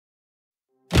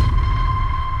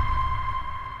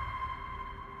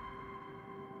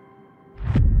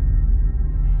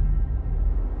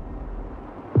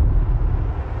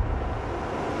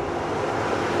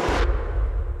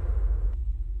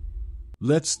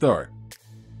Let's start.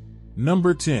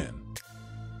 Number 10.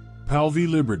 PALV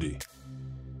Liberty.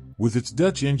 With its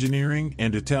Dutch engineering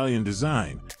and Italian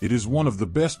design, it is one of the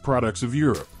best products of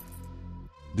Europe.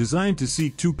 Designed to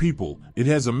seat 2 people, it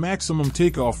has a maximum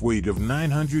takeoff weight of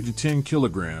 910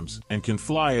 kilograms and can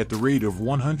fly at the rate of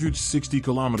 160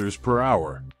 kilometers per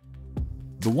hour.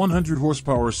 The 100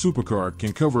 horsepower supercar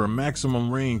can cover a maximum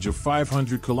range of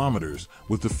 500 kilometers,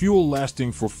 with the fuel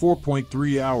lasting for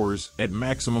 4.3 hours at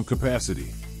maximum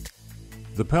capacity.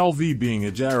 The PALV being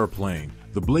a gyroplane,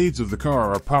 the blades of the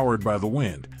car are powered by the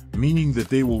wind, meaning that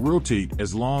they will rotate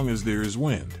as long as there is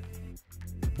wind.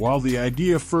 While the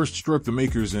idea first struck the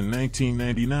makers in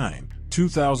 1999,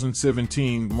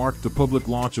 2017 marked the public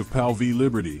launch of PALV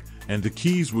Liberty, and the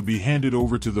keys would be handed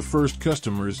over to the first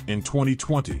customers in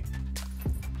 2020.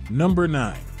 Number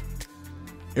 9.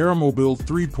 Aeromobil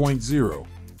 3.0.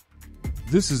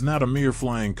 This is not a mere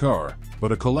flying car,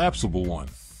 but a collapsible one,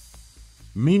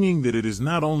 meaning that it is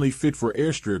not only fit for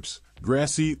airstrips,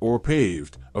 grassy or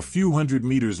paved, a few hundred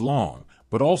meters long,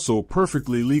 but also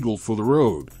perfectly legal for the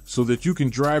road, so that you can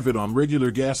drive it on regular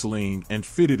gasoline and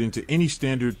fit it into any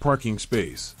standard parking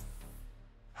space.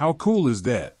 How cool is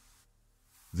that?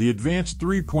 The Advanced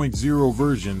 3.0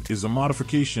 version is a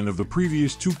modification of the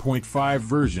previous 2.5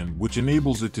 version, which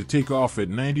enables it to take off at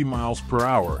 90 miles per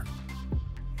hour.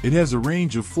 It has a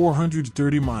range of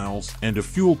 430 miles and a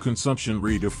fuel consumption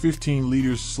rate of 15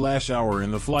 liters/hour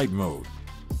in the flight mode.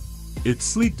 Its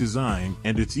sleek design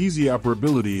and its easy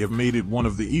operability have made it one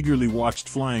of the eagerly watched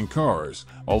flying cars,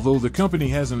 although the company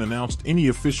hasn't announced any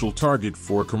official target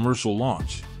for a commercial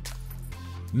launch.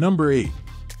 Number 8.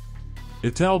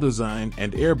 Italdesign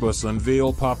and Airbus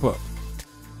unveil Pop.Up.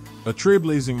 A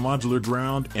trailblazing modular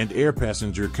ground and air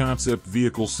passenger concept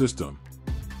vehicle system.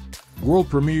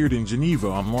 World premiered in Geneva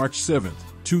on March 7,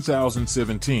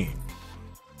 2017.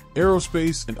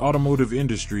 Aerospace and automotive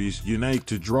industries unite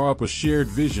to draw up a shared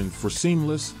vision for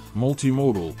seamless,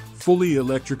 multimodal, fully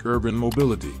electric urban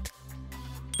mobility.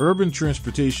 Urban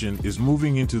transportation is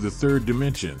moving into the third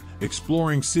dimension,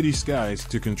 exploring city skies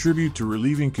to contribute to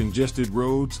relieving congested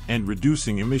roads and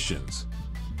reducing emissions.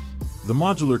 The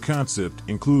modular concept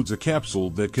includes a capsule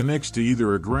that connects to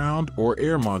either a ground or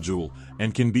air module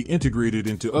and can be integrated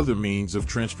into other means of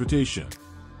transportation.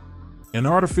 An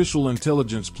artificial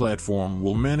intelligence platform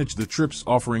will manage the trips,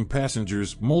 offering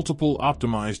passengers multiple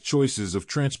optimized choices of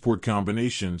transport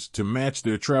combinations to match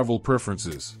their travel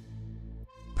preferences.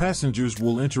 Passengers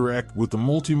will interact with the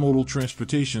multimodal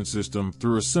transportation system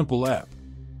through a simple app.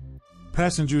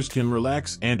 Passengers can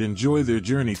relax and enjoy their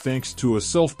journey thanks to a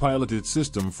self-piloted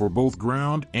system for both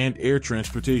ground and air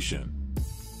transportation.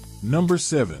 Number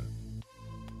 7.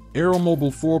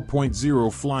 Aeromobil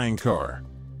 4.0 Flying Car.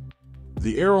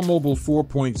 The Aeromobil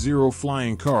 4.0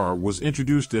 flying car was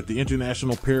introduced at the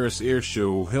International Paris Air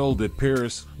Show held at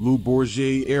Paris Le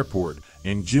Bourget Airport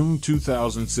in June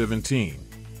 2017.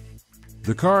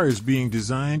 The car is being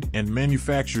designed and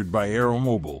manufactured by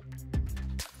Aeromobil.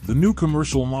 The new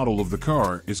commercial model of the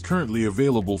car is currently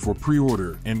available for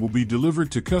pre-order and will be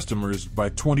delivered to customers by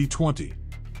 2020.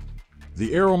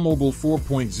 The Aeromobil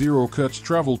 4.0 cuts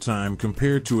travel time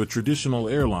compared to a traditional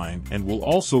airline and will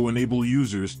also enable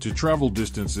users to travel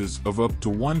distances of up to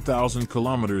 1,000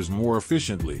 kilometers more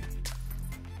efficiently.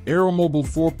 Aeromobil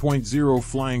 4.0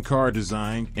 flying car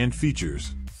design and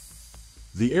features.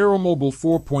 The Aeromobil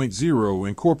 4.0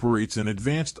 incorporates an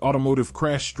advanced automotive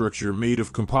crash structure made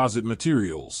of composite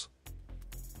materials.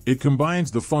 It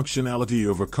combines the functionality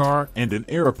of a car and an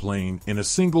airplane in a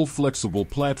single flexible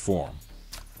platform.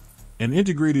 An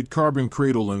integrated carbon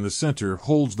cradle in the center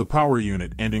holds the power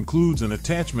unit and includes an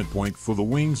attachment point for the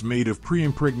wings made of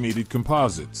pre-impregnated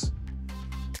composites.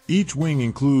 Each wing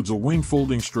includes a wing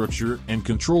folding structure and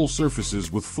control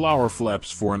surfaces with flower flaps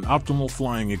for an optimal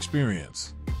flying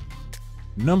experience.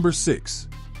 Number 6.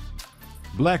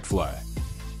 Blackfly.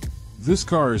 This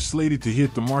car is slated to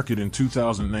hit the market in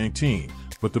 2019,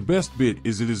 but the best bit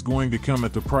is it is going to come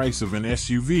at the price of an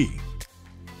SUV.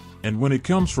 And when it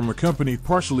comes from a company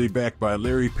partially backed by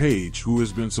Larry Page, who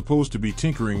has been supposed to be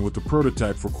tinkering with the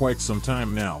prototype for quite some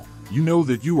time now, you know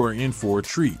that you are in for a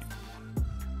treat.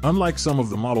 Unlike some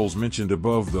of the models mentioned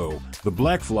above though, the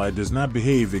Blackfly does not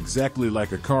behave exactly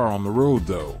like a car on the road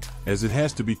though, as it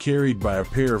has to be carried by a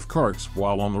pair of carts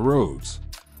while on the roads.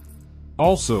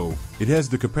 Also, it has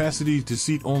the capacity to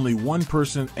seat only one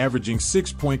person, averaging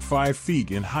 6.5 feet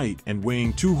in height and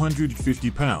weighing 250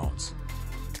 pounds.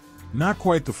 Not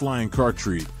quite the flying car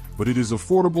treat, but it is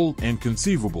affordable and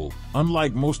conceivable,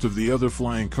 unlike most of the other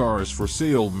flying cars for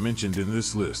sale mentioned in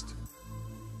this list.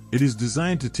 It is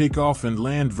designed to take off and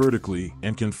land vertically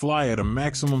and can fly at a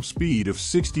maximum speed of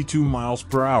 62 miles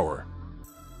per hour.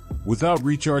 Without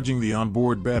recharging the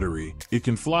onboard battery, it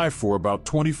can fly for about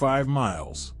 25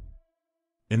 miles.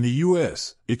 In the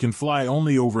US, it can fly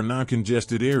only over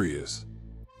non-congested areas.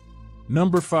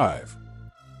 Number 5.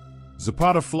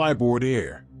 Zapata Flyboard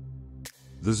Air.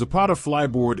 The Zapata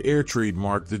Flyboard Air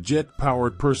trademarked the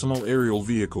jet-powered personal aerial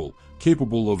vehicle,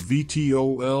 capable of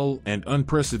VTOL and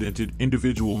unprecedented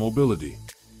individual mobility.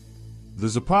 The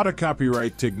Zapata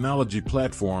copyright technology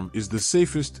platform is the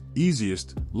safest,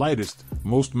 easiest, lightest,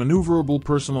 most maneuverable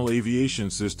personal aviation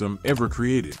system ever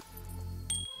created.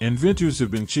 Inventors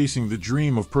have been chasing the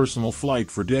dream of personal flight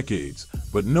for decades,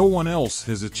 but no one else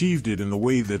has achieved it in the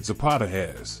way that Zapata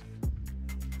has.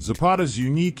 Zapata's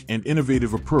unique and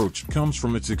innovative approach comes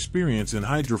from its experience in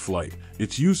hydroflight,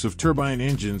 its use of turbine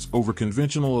engines over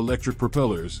conventional electric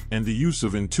propellers, and the use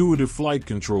of intuitive flight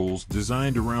controls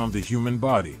designed around the human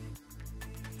body.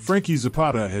 Frankie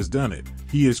Zapata has done it.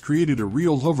 He has created a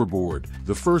real hoverboard,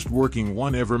 the first working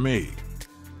one ever made.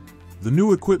 The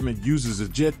new equipment uses a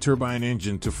jet turbine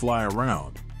engine to fly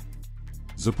around.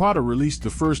 Zapata released the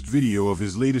first video of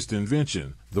his latest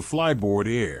invention, the Flyboard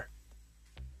Air.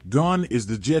 Gone is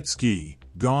the jet ski,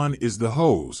 gone is the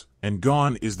hose, and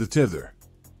gone is the tether.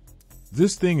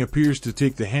 This thing appears to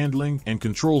take the handling and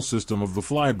control system of the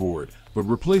flyboard, but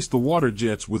replace the water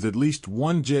jets with at least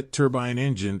one jet turbine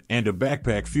engine and a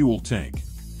backpack fuel tank.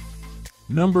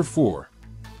 Number 4.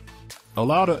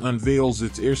 Alauda unveils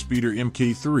its Airspeeder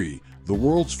Mk3, the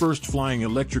world's first flying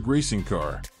electric racing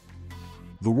car.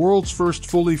 The world's first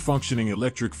fully functioning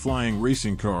electric flying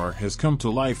racing car has come to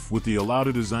life with the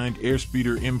Alauda-designed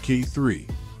Airspeeder Mk3.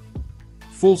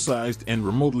 Full-sized and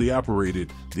remotely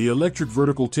operated, the electric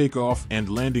vertical takeoff and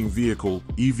landing vehicle,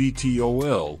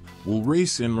 eVTOL, will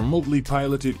race in remotely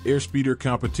piloted airspeeder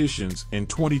competitions in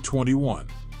 2021.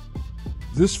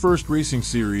 This first racing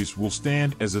series will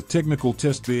stand as a technical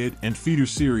testbed and feeder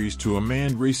series to a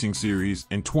manned racing series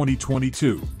in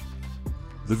 2022.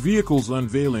 The vehicle's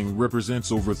unveiling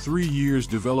represents over 3 years'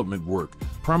 development work,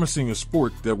 promising a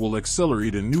sport that will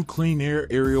accelerate a new clean air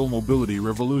aerial mobility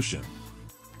revolution.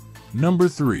 Number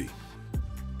 3.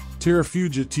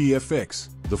 Terrafugia TF-X,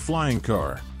 the flying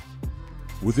car.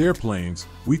 With airplanes,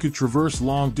 we could traverse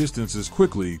long distances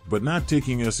quickly, but not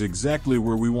taking us exactly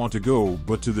where we want to go,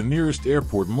 but to the nearest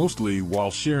airport, mostly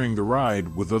while sharing the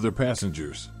ride with other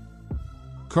passengers.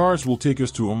 Cars will take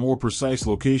us to a more precise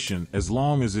location as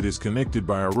long as it is connected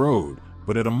by a road,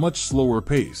 but at a much slower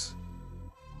pace.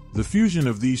 The fusion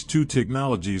of these two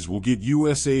technologies will get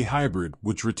USA Hybrid,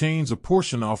 which retains a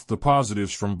portion of the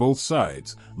positives from both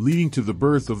sides, leading to the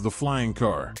birth of the flying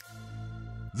car.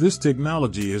 This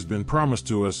technology has been promised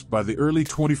to us by the early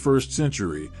 21st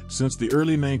century, since the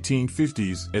early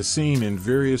 1950s, as seen in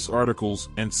various articles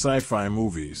and sci-fi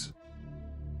movies.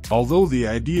 Although the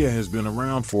idea has been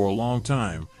around for a long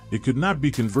time, it could not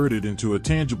be converted into a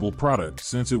tangible product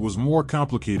since it was more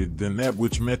complicated than that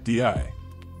which met the eye.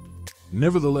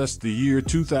 Nevertheless, the year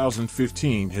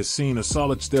 2015 has seen a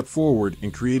solid step forward in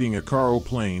creating a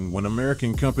cargo-plane when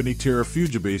American company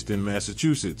Terrafugia, based in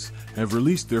Massachusetts, have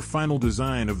released their final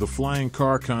design of the flying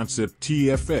car concept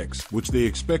TF-X, which they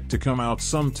expect to come out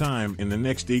sometime in the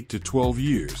next 8 to 12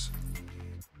 years.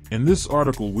 In this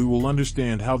article, we will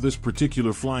understand how this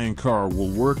particular flying car will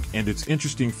work and its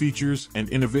interesting features and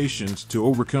innovations to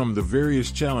overcome the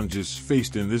various challenges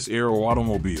faced in this aero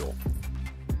automobile.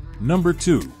 Number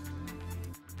 2.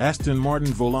 Aston Martin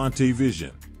Volante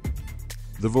Vision.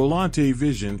 The Volante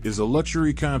Vision is a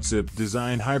luxury concept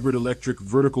design hybrid electric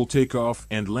vertical takeoff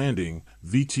and landing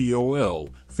 (VTOL)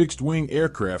 fixed-wing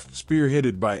aircraft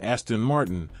spearheaded by Aston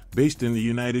Martin, based in the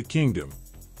United Kingdom.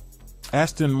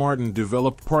 Aston Martin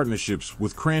developed partnerships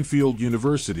with Cranfield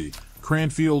University,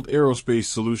 Cranfield Aerospace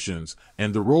Solutions,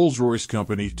 and the Rolls-Royce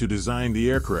Company to design the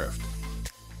aircraft.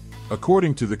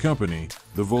 According to the company,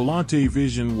 the Volante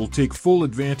Vision will take full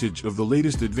advantage of the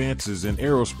latest advances in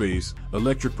aerospace,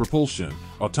 electric propulsion,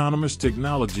 autonomous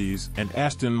technologies, and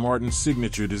Aston Martin's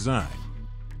signature design.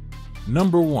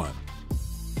 Number 1.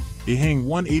 Ehang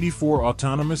 184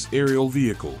 Autonomous Aerial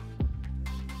Vehicle.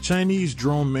 Chinese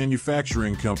drone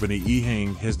manufacturing company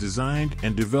Ehang has designed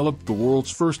and developed the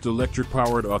world's first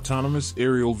electric-powered autonomous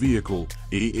aerial vehicle,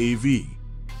 AAV.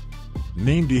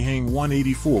 Named Ehang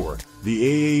 184,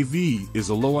 the AAV is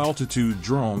a low-altitude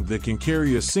drone that can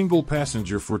carry a single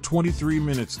passenger for 23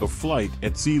 minutes of flight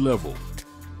at sea level.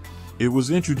 It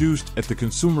was introduced at the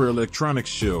Consumer Electronics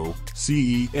Show,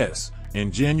 CES,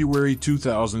 in January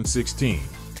 2016.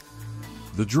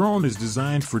 The drone is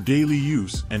designed for daily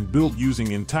use and built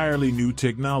using entirely new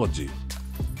technology.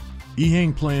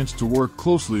 Ehang plans to work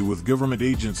closely with government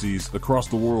agencies across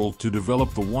the world to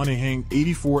develop the Ehang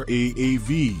 84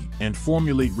 AAV and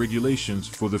formulate regulations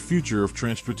for the future of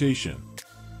transportation.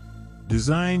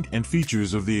 Design and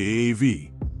features of the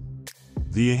AAV.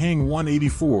 The Ehang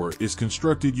 184 is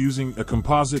constructed using a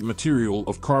composite material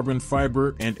of carbon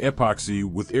fiber and epoxy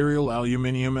with aerial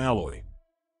aluminum alloy.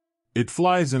 It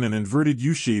flies in an inverted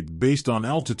U-shape based on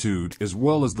altitude as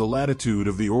well as the latitude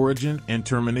of the origin and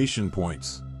termination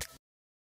points.